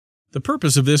The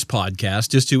purpose of this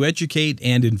podcast is to educate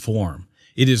and inform.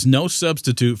 It is no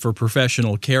substitute for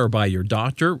professional care by your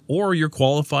doctor or your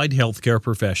qualified healthcare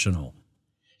professional.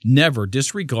 Never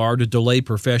disregard or delay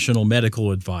professional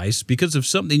medical advice because of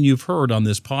something you've heard on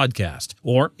this podcast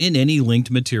or in any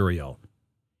linked material.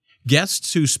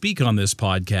 Guests who speak on this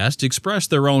podcast express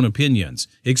their own opinions,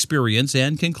 experience,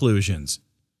 and conclusions.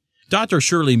 Dr.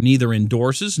 Shirley neither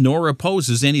endorses nor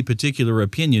opposes any particular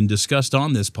opinion discussed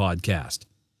on this podcast.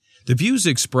 The views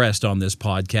expressed on this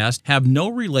podcast have no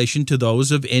relation to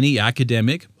those of any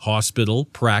academic, hospital,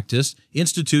 practice,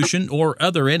 institution, or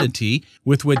other entity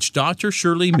with which Dr.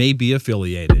 Shirley may be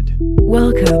affiliated.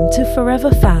 Welcome to Forever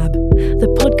Fab,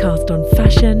 the podcast on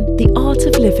fashion, the art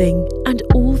of living, and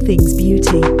all things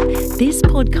beauty. This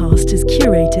podcast is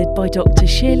curated by Dr.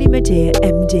 Shirley Madeir,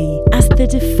 MD, as the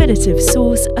definitive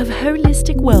source of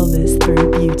holistic wellness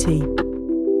through beauty.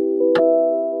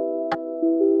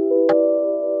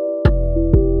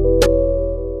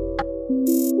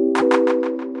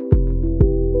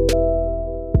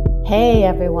 Hey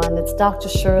everyone, it's Dr.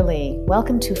 Shirley.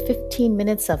 Welcome to 15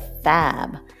 Minutes of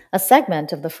Fab, a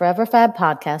segment of the Forever Fab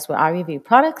podcast where I review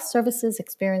products, services,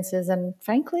 experiences, and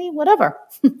frankly, whatever,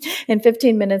 in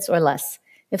 15 minutes or less.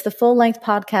 If the full-length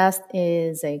podcast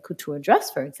is a couture dress,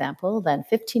 for example, then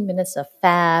 15 Minutes of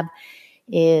Fab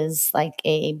is like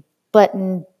a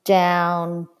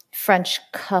button-down French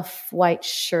cuff white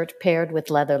shirt paired with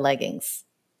leather leggings.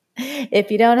 If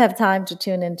you don't have time to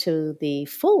tune into the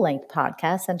full-length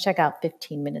podcast, then check out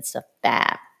 15 Minutes of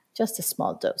Fab, just a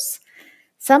small dose.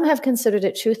 Some have considered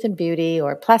it truth and beauty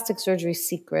or plastic surgery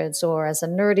secrets or as a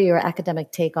nerdy or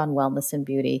academic take on wellness and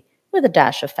beauty with a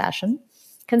dash of fashion.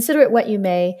 Consider it what you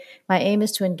may. My aim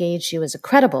is to engage you as a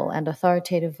credible and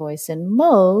authoritative voice in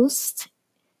most,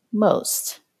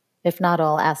 if not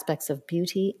all aspects of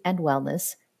beauty and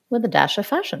wellness with a dash of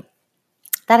fashion.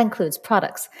 That includes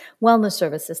products, wellness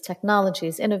services,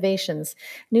 technologies, innovations,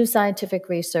 new scientific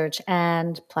research,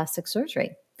 and plastic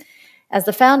surgery. As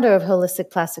the founder of Holistic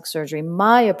Plastic Surgery,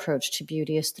 my approach to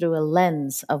beauty is through a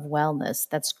lens of wellness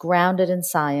that's grounded in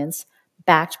science,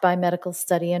 backed by medical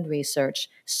study and research,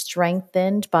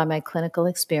 strengthened by my clinical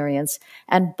experience,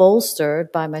 and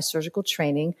bolstered by my surgical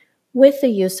training with the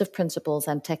use of principles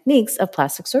and techniques of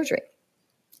plastic surgery.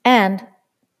 And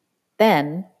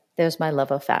then there's my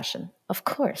love of fashion, of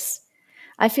course.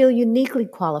 I feel uniquely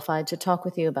qualified to talk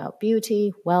with you about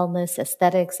beauty, wellness,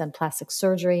 aesthetics, and plastic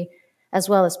surgery, as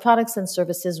well as products and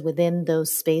services within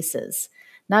those spaces,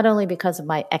 not only because of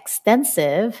my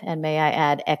extensive, and may I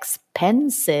add,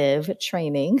 expensive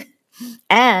training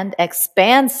and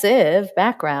expansive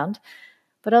background,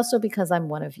 but also because I'm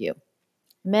one of you.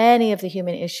 Many of the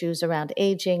human issues around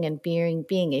aging and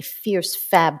being a fierce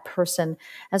fab person,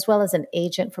 as well as an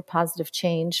agent for positive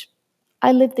change,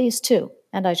 I live these too,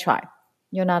 and I try.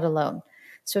 You're not alone.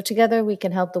 So together we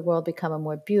can help the world become a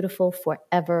more beautiful,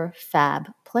 forever fab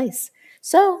place.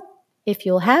 So if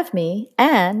you'll have me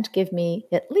and give me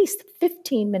at least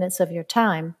 15 minutes of your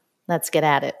time, let's get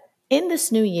at it. In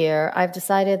this new year, I've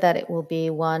decided that it will be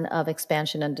one of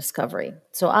expansion and discovery.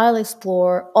 So I'll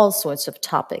explore all sorts of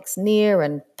topics, near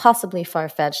and possibly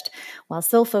far-fetched, while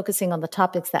still focusing on the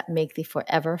topics that make the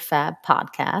Forever Fab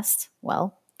podcast,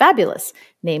 well, fabulous,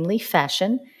 namely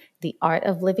fashion, the art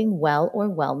of living well or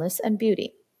wellness, and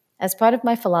beauty. As part of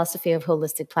my philosophy of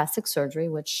holistic plastic surgery,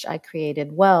 which I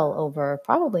created well over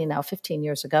probably now 15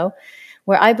 years ago,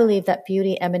 where I believe that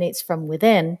beauty emanates from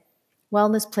within,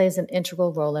 wellness plays an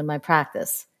integral role in my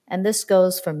practice, and this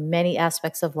goes for many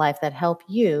aspects of life that help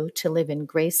you to live in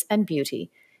grace and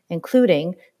beauty,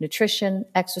 including nutrition,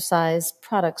 exercise,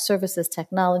 products, services,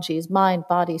 technologies, mind,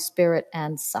 body, spirit,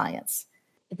 and science.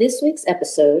 This week's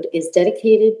episode is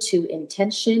dedicated to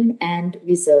intention and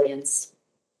resilience.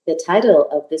 The title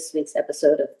of this week's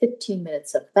episode of 15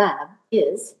 Minutes of Fab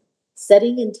is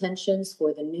Setting Intentions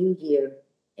for the New Year,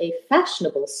 a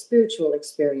fashionable spiritual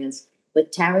experience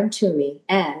with Taryn, Toomey,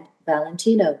 and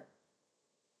Valentino.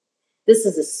 This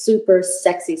is a super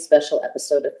sexy special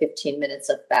episode of 15 Minutes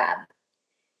of Fab.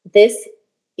 This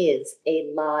is a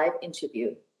live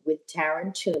interview with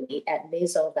Taryn Toomey at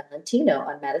Maison Valentino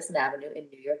on Madison Avenue in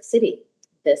New York City.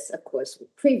 This, of course,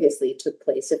 previously took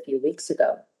place a few weeks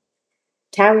ago.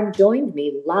 Taryn joined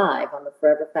me live on the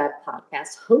Forever Fab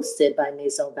podcast hosted by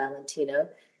Maison Valentino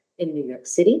in New York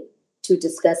City to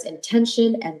discuss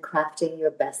intention and crafting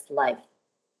your best life.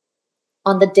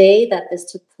 On the day that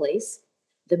this took place,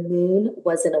 the moon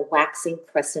was in a waxing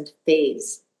crescent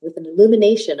phase with an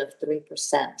illumination of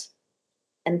 3%.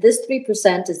 And this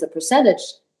 3% is the percentage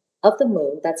of the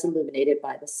moon that's illuminated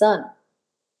by the sun.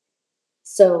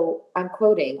 So I'm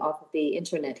quoting off of the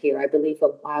internet here, I believe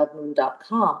from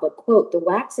wildmoon.com, but quote, the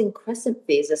waxing crescent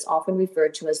phase is often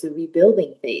referred to as the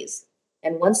rebuilding phase.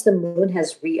 And once the moon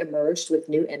has reemerged with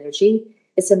new energy,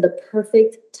 it's in the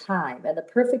perfect time and the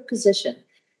perfect position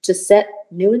to set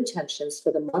new intentions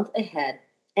for the month ahead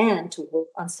and to work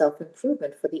on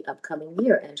self-improvement for the upcoming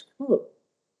year, end quote.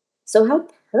 So how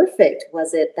perfect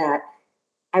was it that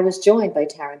I was joined by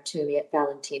Taryn Toomey at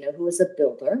Valentino, who is a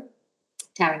builder.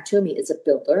 Taryn Toomey is a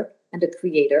builder and a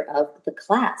creator of the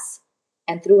class.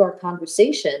 And through our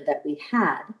conversation that we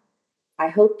had, I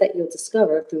hope that you'll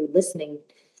discover through listening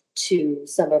to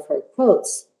some of her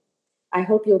quotes, I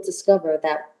hope you'll discover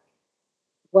that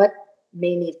what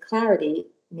may need clarity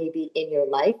may be in your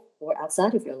life or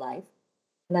outside of your life.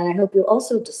 And then I hope you'll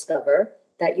also discover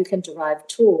that you can derive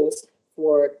tools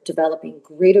for developing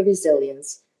greater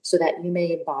resilience so that you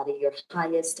may embody your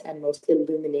highest and most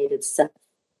illuminated self.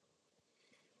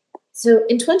 So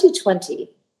in 2020,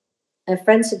 a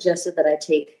friend suggested that I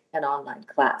take an online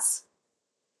class.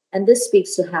 And this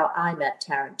speaks to how I met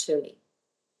Taryn Toomey.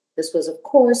 This was, of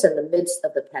course, in the midst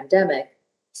of the pandemic,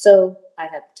 so I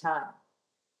had the time.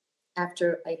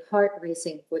 After a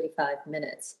heart-racing 45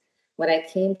 minutes, what I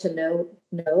came to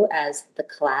know as the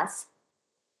class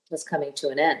was coming to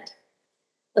an end.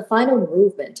 The final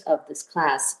movement of this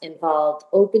class involved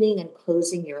opening and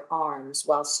closing your arms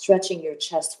while stretching your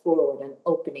chest forward and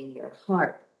opening your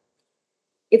heart.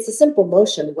 It's a simple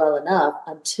motion well enough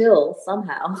until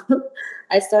somehow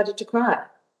I started to cry.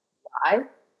 Why?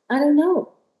 I don't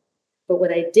know. But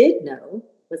what I did know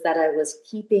was that I was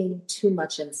keeping too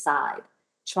much inside,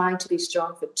 trying to be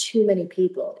strong for too many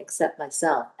people except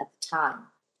myself at the time.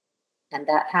 And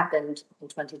that happened in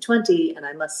 2020, and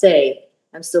I must say,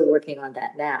 I'm still working on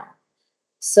that now.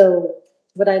 So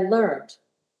what I learned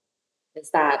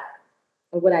is that,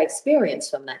 or what I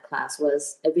experienced from that class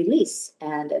was a release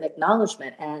and an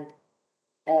acknowledgement and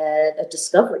a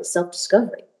discovery,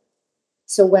 self-discovery.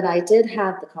 So when I did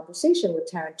have the conversation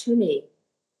with Taryn Toomey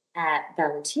at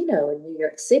Valentino in New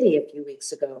York City a few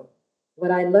weeks ago,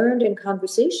 what I learned in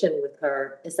conversation with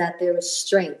her is that there is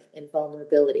strength in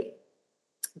vulnerability,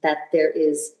 that there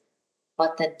is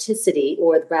authenticity,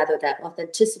 or rather that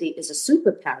authenticity is a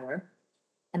superpower,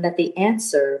 and that the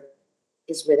answer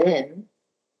is within,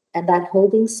 and that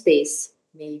holding space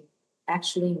may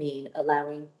actually mean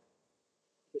allowing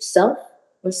yourself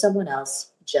or someone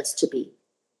else just to be.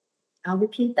 I'll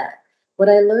repeat that. What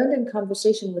I learned in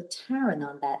conversation with Taryn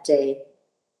on that day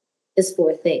is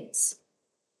 4 things.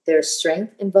 There's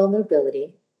strength in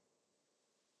vulnerability,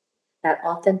 that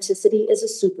authenticity is a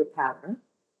superpower,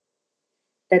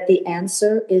 that the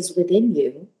answer is within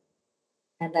you,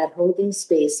 and that holding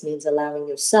space means allowing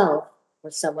yourself or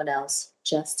someone else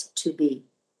just to be.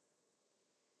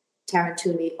 Taryn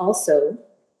Toomey also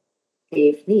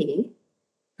gave me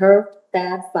her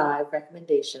Fab 5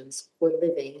 recommendations for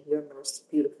living your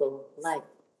most beautiful life.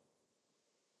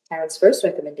 Taryn's first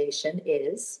recommendation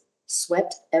is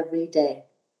sweat every day.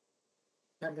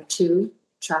 Number 2,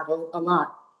 travel a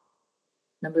lot.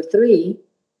 Number 3,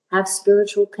 have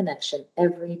spiritual connection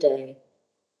every day.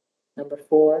 Number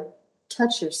 4,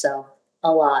 touch yourself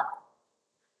a lot.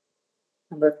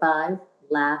 Number 5,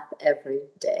 laugh every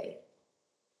day.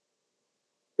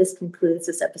 This concludes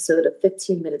this episode of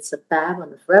 15 Minutes of Fab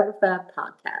on the Forever Fab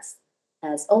podcast.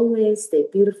 As always, stay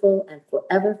beautiful and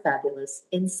forever fabulous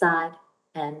inside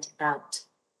and out.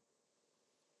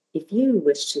 If you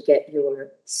wish to get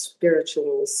your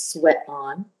spiritual sweat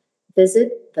on,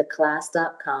 visit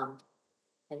theclass.com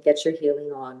and get your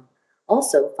healing on.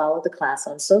 Also, follow the class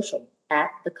on social at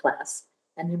the class,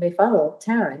 and you may follow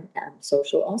Taryn on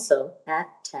social also at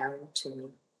Taryn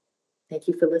Toomey. Thank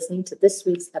you for listening to this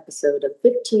week's episode of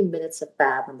 15 Minutes of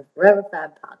Fab on the Forever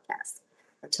Fab podcast.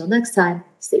 Until next time,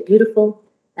 stay beautiful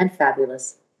and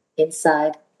fabulous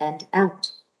inside and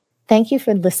out. Thank you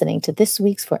for listening to this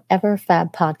week's Forever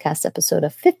Fab podcast episode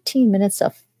of 15 Minutes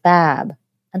of Fab.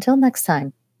 Until next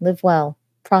time, live well,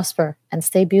 prosper, and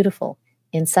stay beautiful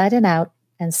inside and out,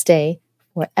 and stay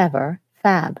forever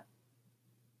fab.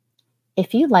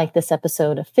 If you like this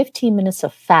episode of 15 Minutes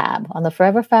of Fab on the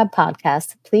Forever Fab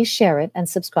podcast, please share it and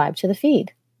subscribe to the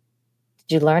feed.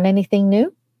 Did you learn anything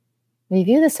new?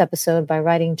 Review this episode by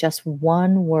writing just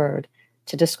one word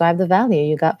to describe the value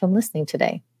you got from listening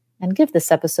today, and give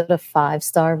this episode a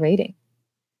 5-star rating.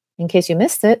 In case you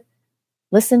missed it,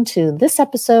 listen to this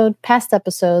episode, past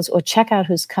episodes, or check out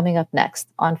who's coming up next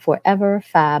on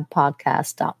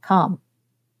foreverfabpodcast.com.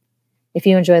 If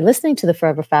you enjoy listening to the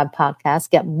Forever Fab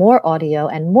podcast, get more audio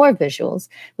and more visuals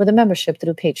with a membership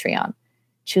through Patreon.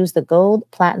 Choose the gold,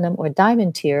 platinum, or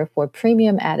diamond tier for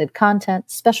premium added content,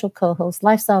 special co-hosts,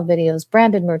 lifestyle videos,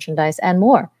 branded merchandise, and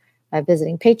more by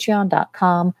visiting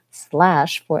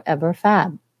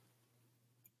patreon.com/foreverfab.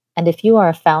 And if you are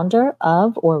a founder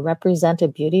of or represent a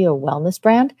beauty or wellness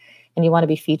brand and you want to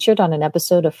be featured on an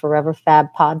episode of Forever Fab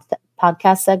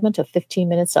podcast segment of 15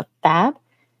 Minutes of Fab,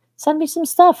 send me some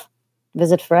stuff.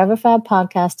 Visit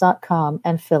foreverfabpodcast.com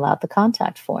and fill out the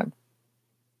contact form.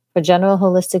 For general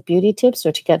holistic beauty tips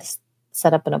or to get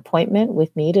set up an appointment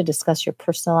with me to discuss your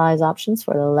personalized options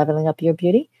for leveling up your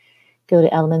beauty, go to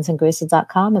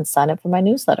elementsandgraces.com and sign up for my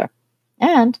newsletter.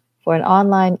 And for an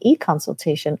online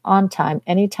e-consultation on time,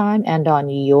 anytime, and on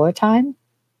your time,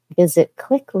 visit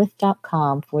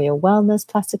clicklift.com for your wellness,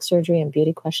 plastic surgery, and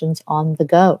beauty questions on the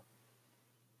go.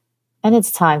 And it's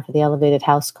time for the elevated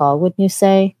house call, wouldn't you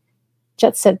say?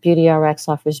 Jet Set Beauty RX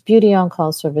offers beauty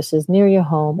on-call services near your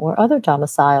home or other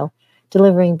domicile,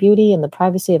 delivering beauty in the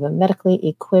privacy of a medically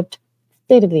equipped,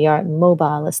 state-of-the-art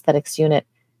mobile aesthetics unit.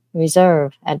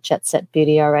 Reserve at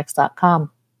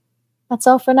jetsetbeautyrx.com. That's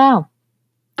all for now.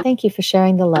 Thank you for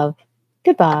sharing the love.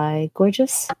 Goodbye,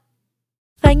 gorgeous.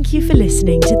 Thank you for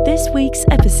listening to this week's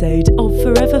episode of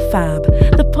Forever Fab,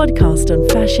 the podcast on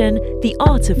fashion, the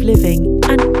art of living,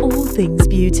 and all things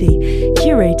beauty,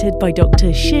 curated by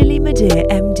Dr. Shirley Madeir,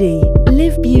 MD.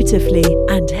 Live beautifully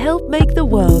and help make the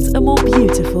world a more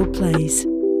beautiful place.